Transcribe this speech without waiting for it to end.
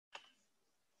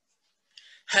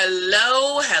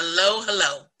Hello, hello,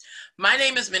 hello. My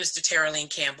name is Minister Taraline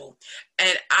Campbell,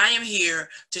 and I am here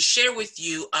to share with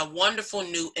you a wonderful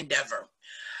new endeavor.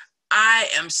 I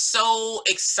am so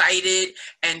excited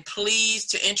and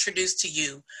pleased to introduce to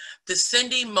you the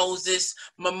Cindy Moses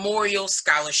Memorial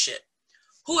Scholarship.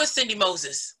 Who is Cindy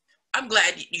Moses? I'm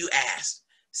glad you asked.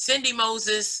 Cindy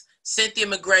Moses, Cynthia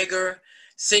McGregor,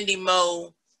 Cindy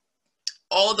Moe,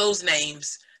 all those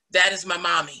names, that is my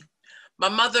mommy. My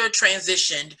mother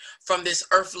transitioned from this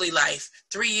earthly life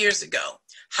 3 years ago.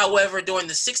 However, during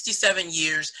the 67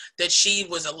 years that she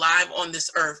was alive on this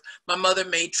earth, my mother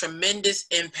made tremendous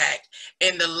impact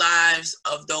in the lives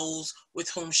of those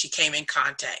with whom she came in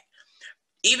contact.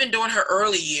 Even during her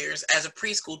early years as a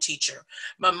preschool teacher,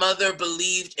 my mother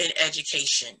believed in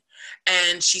education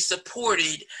and she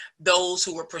supported those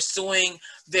who were pursuing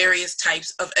various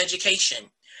types of education.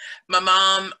 My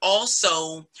mom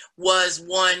also was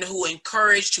one who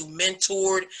encouraged, who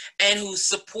mentored, and who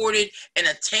supported in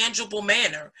a tangible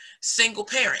manner single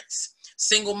parents,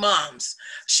 single moms.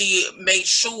 She made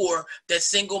sure that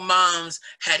single moms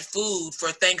had food for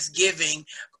Thanksgiving,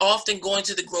 often going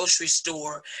to the grocery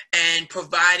store and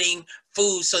providing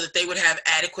food so that they would have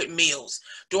adequate meals.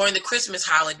 During the Christmas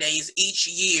holidays each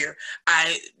year,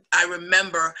 I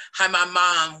remember how my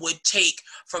mom would take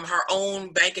from her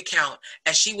own bank account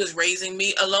as she was raising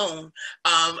me alone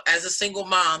as a single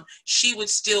mom. She would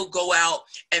still go out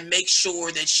and make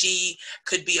sure that she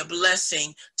could be a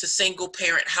blessing to single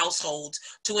parent households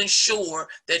to ensure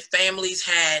that families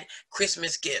had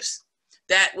Christmas gifts.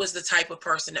 That was the type of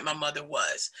person that my mother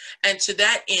was. And to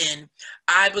that end,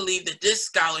 I believe that this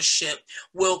scholarship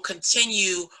will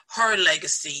continue her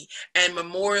legacy and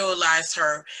memorialize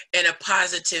her in a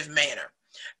positive manner.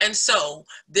 And so,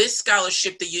 this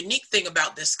scholarship, the unique thing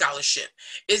about this scholarship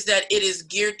is that it is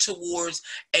geared towards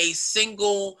a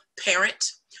single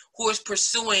parent who is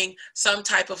pursuing some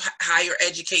type of higher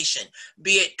education,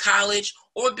 be it college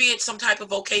or be it some type of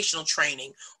vocational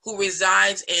training, who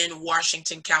resides in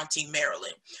Washington County,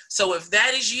 Maryland. So if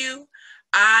that is you,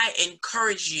 I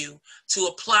encourage you to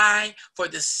apply for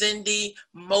the Cindy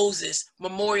Moses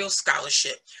Memorial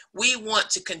Scholarship. We want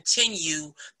to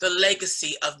continue the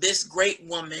legacy of this great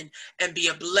woman and be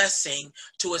a blessing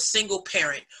to a single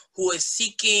parent who is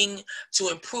seeking to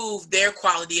improve their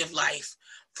quality of life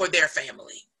for their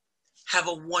family. Have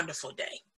a wonderful day.